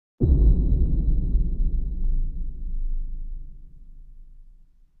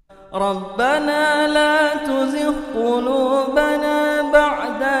ربنا لا تزغ قلوبنا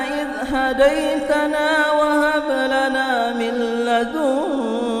بعد إذ هديتنا وهب لنا من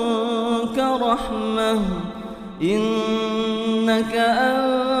لدنك رحمة إنك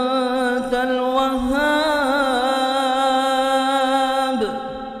أنت الوهاب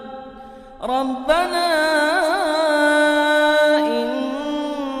ربنا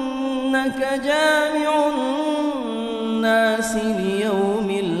إنك جامع الناس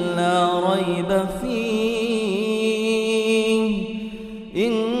ليوم لا ريب فيه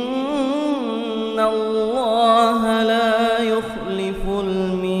إن الله لا يخلف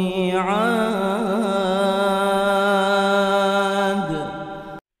الميعاد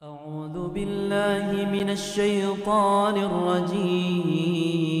أعوذ بالله من الشيطان الرجيم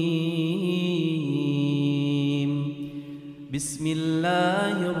بسم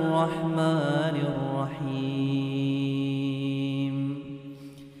الله الرحمن الرحيم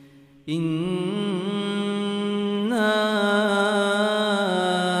إنا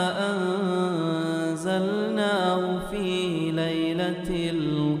أنزلناه في ليلة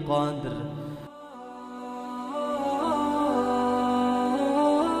القدر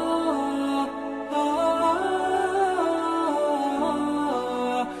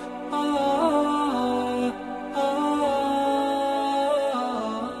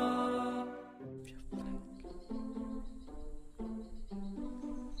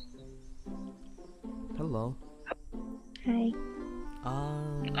Hello. Hi.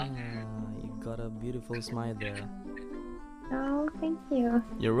 You got a beautiful smile there. Oh, thank you.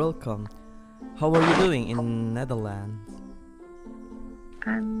 You're welcome. How are you doing in Netherlands?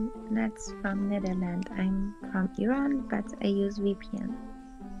 I'm not from Netherlands. I'm from Iran, but I use VPN.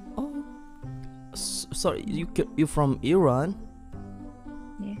 Oh, sorry, you from Iran?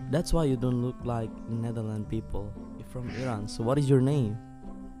 Yeah. That's why you don't look like Netherlands people. You're from Iran. So what is your name?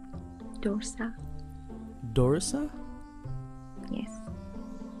 Dorsa. Dorsa? Yes.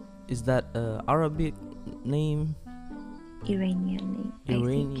 Is that Arabic name? Iranian name.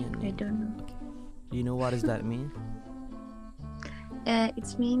 Iranian I name. don't know. Okay. Do you know what does that mean?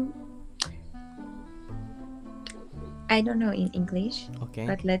 It's mean. I don't know in English. Okay.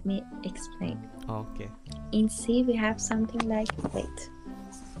 But let me explain. Okay. In C we have something like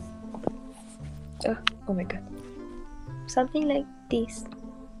oh my god. Something like this.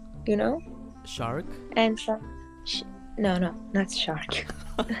 You know? Shark? And no, not shark.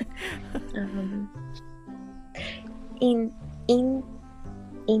 In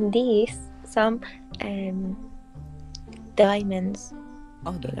this some diamonds.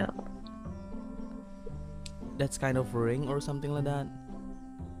 Oh, You know. that's kind of a ring or something like that.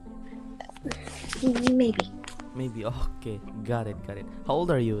 Maybe Maybe. Okay, got it. How old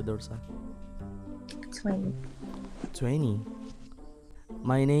are you, Dorsa? 20. 20.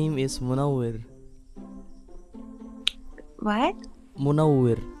 My name is Munawwir. What?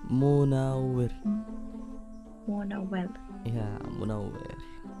 Munawwir. Well, Yeah, Munawwir.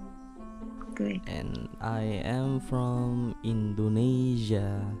 good. And I am from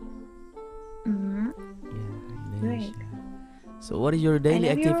Indonesia. Mm-hmm. Yeah, Great. Indonesia. So what is your daily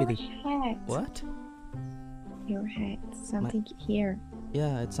I love activity? Your hat. What? Your hat. Something here.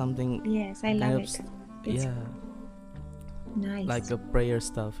 Yeah, it's something Yes, I kind love of it. It's yeah, nice. like a prayer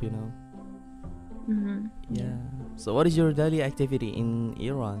stuff, you know. Mm-hmm. Yeah. So what is your daily activity in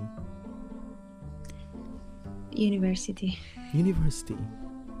Iran? University. University.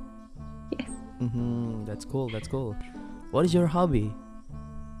 Yes. That's cool. What is your hobby?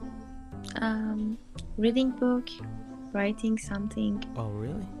 Reading book, writing something. Oh,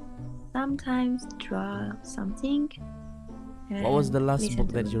 really? Sometimes draw something. What was the last listen book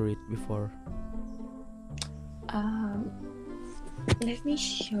to that me. you read before? Let me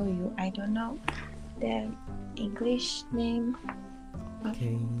show you. I don't know the English name of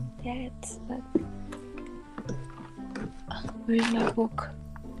Okay. that, but where is my book?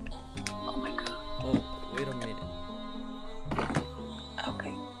 Oh my god. Oh, wait a minute.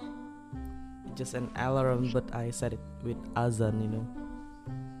 Okay. Just an alarm, but I set it with azan, you know.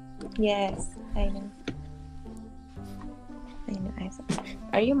 Yes, I know.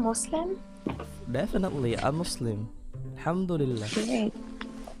 Are you Muslim? Definitely, I'm Muslim. Alhamdulillah. Great.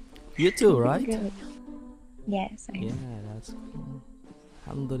 You too, right? Good. Yes, I Yeah, know. that's cool.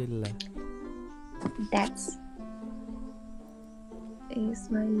 Alhamdulillah. That's is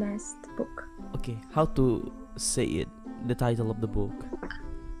my last book. Okay, how to say it? The title of the book.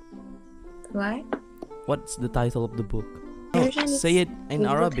 What? What's the title of the book? No, Persian is say it in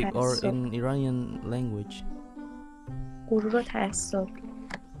Urdu Arabic or Taasub. in Iranian language. Urdu Taasub.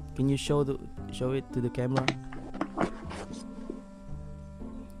 Can you show it to the camera?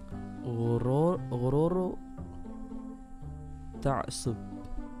 غرور تعصب.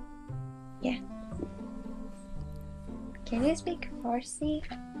 Yeah. Can you speak Farsi?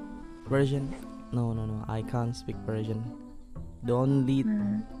 Persian? No, I can't speak Persian. The only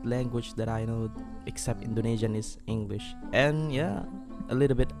language that I know except Indonesian is English, and yeah, a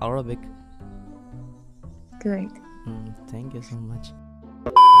little bit Arabic. Good. Thank you so much.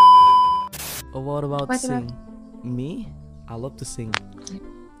 What about sing? Me? I love to sing.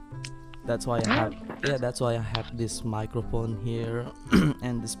 That's why I have this microphone here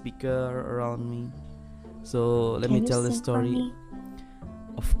and the speaker around me. So let me tell the story.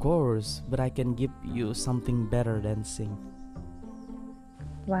 Of course, but I can give you something better than sing.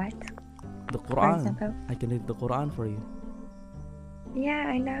 What? The Quran. I can read the Quran for you. Yeah,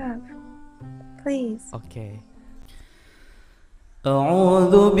 I love. Please. Okay.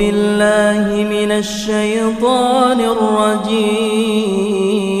 أعوذ بالله من الشيطان الرجيم.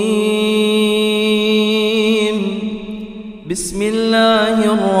 بسم الله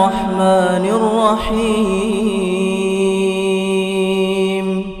الرحمن الرحيم.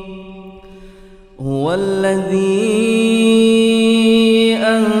 هو الذي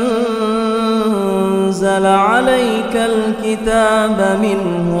أنزل عليك الكتاب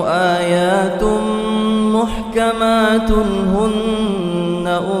منه آيات محكمات هن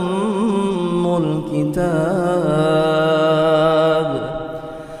أم الكتاب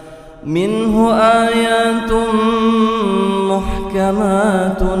منه آيات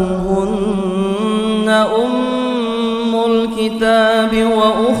محكمات هن أم الكتاب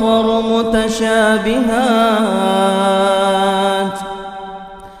وأخر متشابهات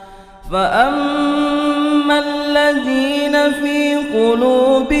فأما الذين في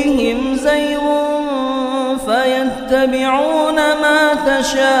قلوبهم زيغ فيتبعون ما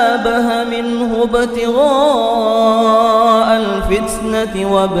تشابه منه ابتغاء الفتنة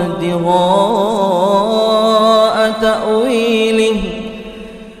وابتغاء تأويله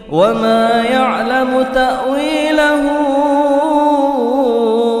وما يعلم تأويله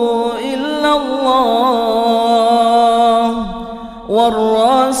إلا الله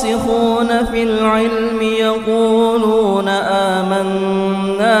والراسخون في العلم يقولون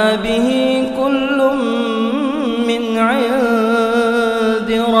آمنا به كل من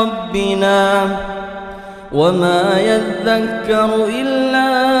عند ربنا وما يذكر إلا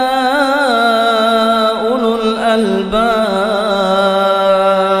أولو الألباب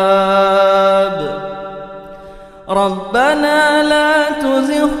ربنا لا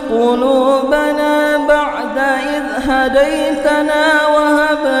تزغ قلوبنا بعد إذ هديتنا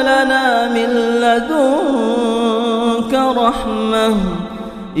وهب لنا من لدنك رحمة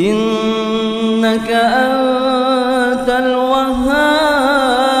إنك أنت الوهاب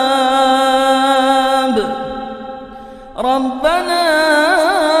ربنا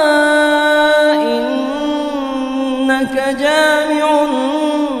إنك جامع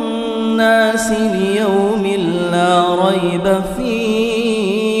الناس ليوم لا ريب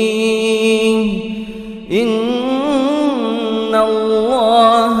فيه إن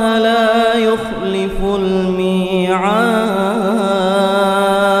الله لا يخلف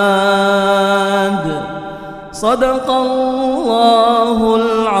الميعاد صدق الله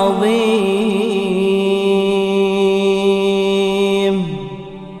العظيم.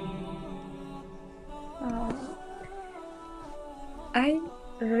 I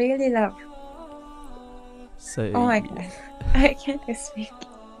really love. So, oh my god, I can't speak.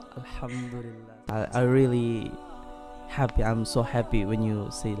 Alhamdulillah. I really happy. I'm so happy when you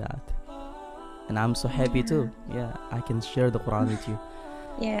say that, and I'm so happy too. Yeah, I can share the Quran with you.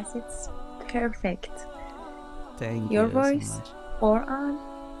 Yes, it's perfect. Thank Your you voice, so much. Quran,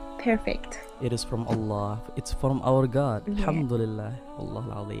 perfect. It is from Allah. It's from our God. Yeah. Alhamdulillah. Allah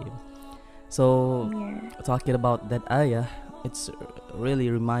al-Azim. So, talking about that ayah, it's really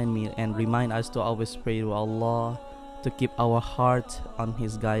remind us to always pray to Allah, to keep our heart on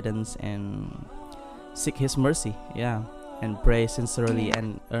His guidance and seek His mercy. Yeah, and pray sincerely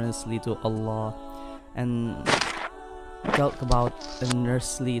and earnestly to Allah, and talk about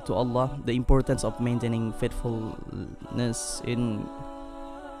earnestly to Allah the importance of maintaining faithfulness in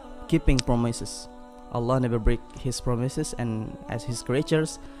keeping promises. Allah never break His promises, and as His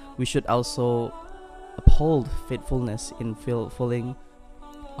creatures, we should also uphold faithfulness in fulfilling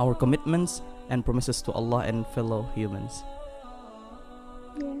our commitments and promises to Allah and fellow humans.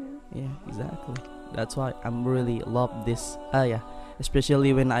 Yeah, exactly. That's why I'm really love this ayah,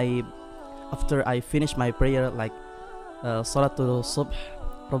 especially when after I finish my prayer, like Salatul Subh,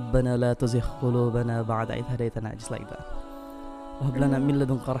 Rabbana la tuzigh qulubana ba'da idh hadaytana, just like that. Wahab lana min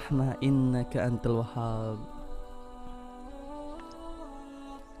ladunka rahmah innaka antal wahhab.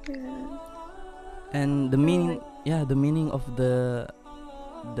 Yeah. And the meaning, yeah, the meaning of the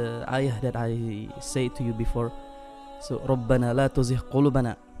ayah that I say to you before. So Rabbana la tuzigh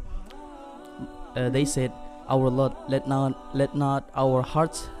qulubana. They said, our Lord, let not our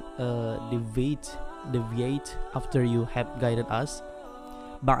hearts deviate after you have guided us.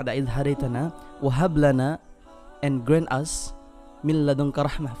 Ba'da idh hadaitana wa hab lana, and grant us min ladunka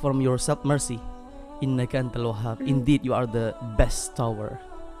rahmah, from your self mercy. Innaka antal wahhab. Indeed, you are the best tower.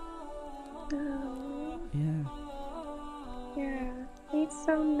 Yeah. Yeah, it's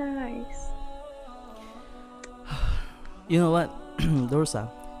so nice. You know what, Dorsa,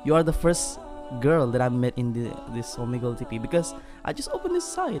 you are the first girl that I met in this Omegle TP, because I just opened this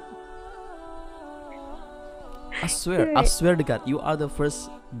site. I swear to God, you are the first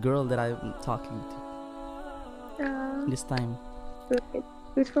girl that I'm talking to this time.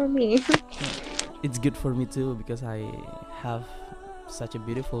 Good for me. It's good for me too, because I have such a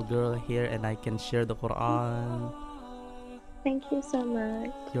beautiful girl here and I can share the Quran. Thank you so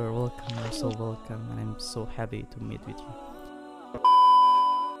much. You're welcome, you're so welcome, and I'm so happy to meet with you.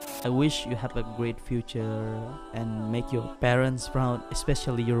 I wish you have a great future and make your parents proud,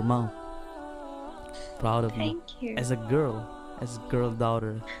 especially your mom. Proud of you. Thank you. As a girl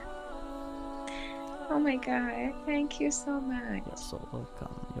daughter. Oh my God, thank you so much. You're so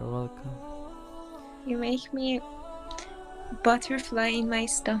welcome. You're welcome. You make me butterfly in my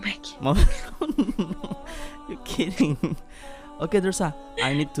stomach. You're kidding. Okay, Dursa,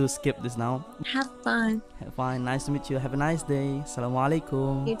 I need to skip this now. Have fun. Have fun. Nice to meet you. Have a nice day.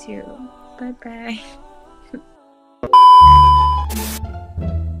 Assalamualaikum. You too. Bye bye.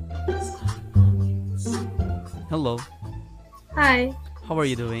 Hello. Hi, How are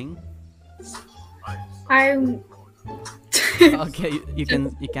you doing? I'm Okay, you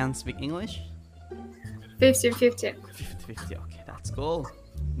can speak English? 50-50. 50-50. Okay, that's cool.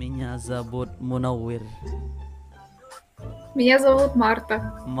 Меня зовут Munawwir. Меня зовут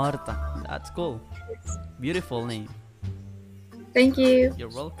Марта. Marta. That's cool. Beautiful name. Thank you.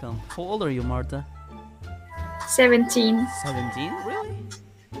 You're welcome. How old are you, Marta? 17. 17? Really?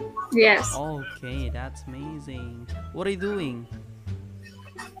 Yes. Okay, that's amazing. What are you doing?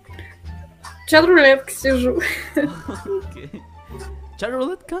 Чат рулетка сижу. Okay. Chat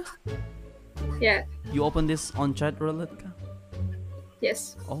roulette? Yeah. You open this on chat roulette?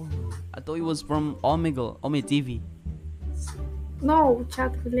 Yes. Oh, I thought it was from Omegle TV. No,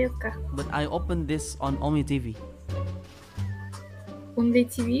 чат рулетка. But I opened this on Ome TV. Only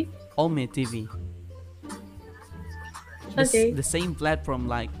TV. Ome TV. Okay. The same platform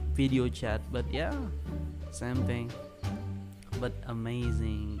like video chat, but yeah, same thing. But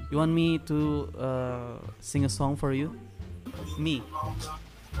amazing. You want me to sing a song for you? Me.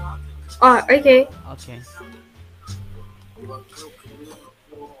 Ah, okay. Okay.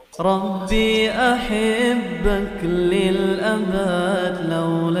 ربي أحبك للأبد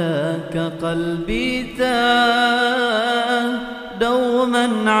لولاك قلبي تاه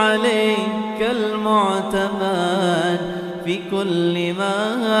دوما عليك المعتمد في كل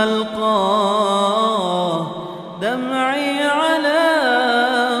ما ألقاه دمعي على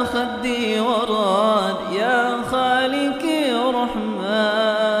خدي وراد يا خالقي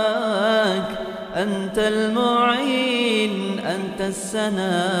رحمك أنت المعين أنت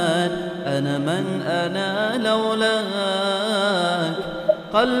السند أنا من أنا لولاك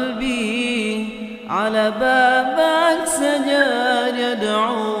قلبي على بابك سجاد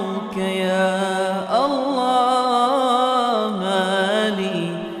يدعوك يا الله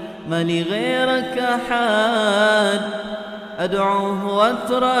ما لي غيرك أحد أدعوه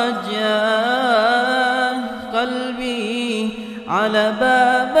وأترجاه قلبي على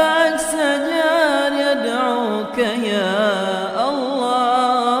بابك سجاد يدعوك يا الله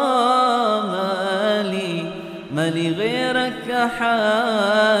ما لي غيرك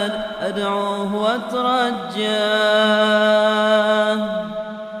أحد أدعوه وأترجاه.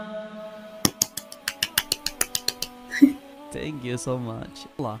 Thank you so much.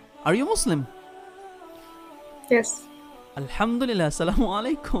 Are you Muslim? Yes. Alhamdulillah. Assalamu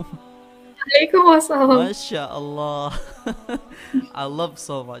alaikum. Alaikum assalam. MashaAllah. I love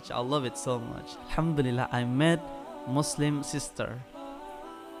so much. I love it so much. Alhamdulillah, I met Muslim sister.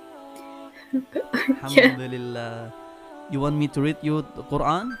 Alhamdulillah. You want me to read you the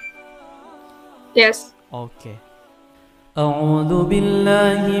Quran? Yes. Okay. أعوذ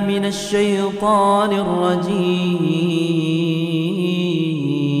بالله من الشيطان الرجيم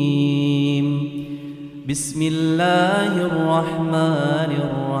بسم الله الرحمن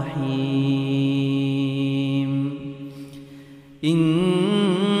الرحيم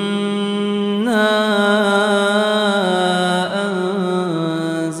إنا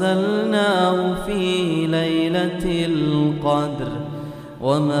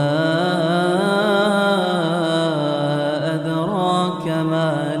وما أدراك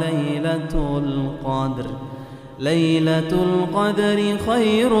ما ليلة القدر ليلة القدر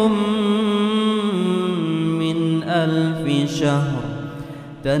خير من 1000 شهر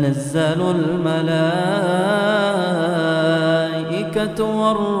تنزل الملائكة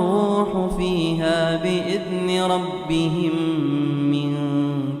والروح فيها بإذن ربهم من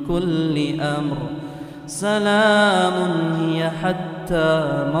كل أمر سلام هي حتى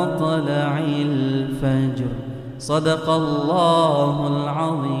مطلع الفجر صدق الله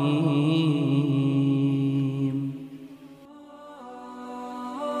العظيم.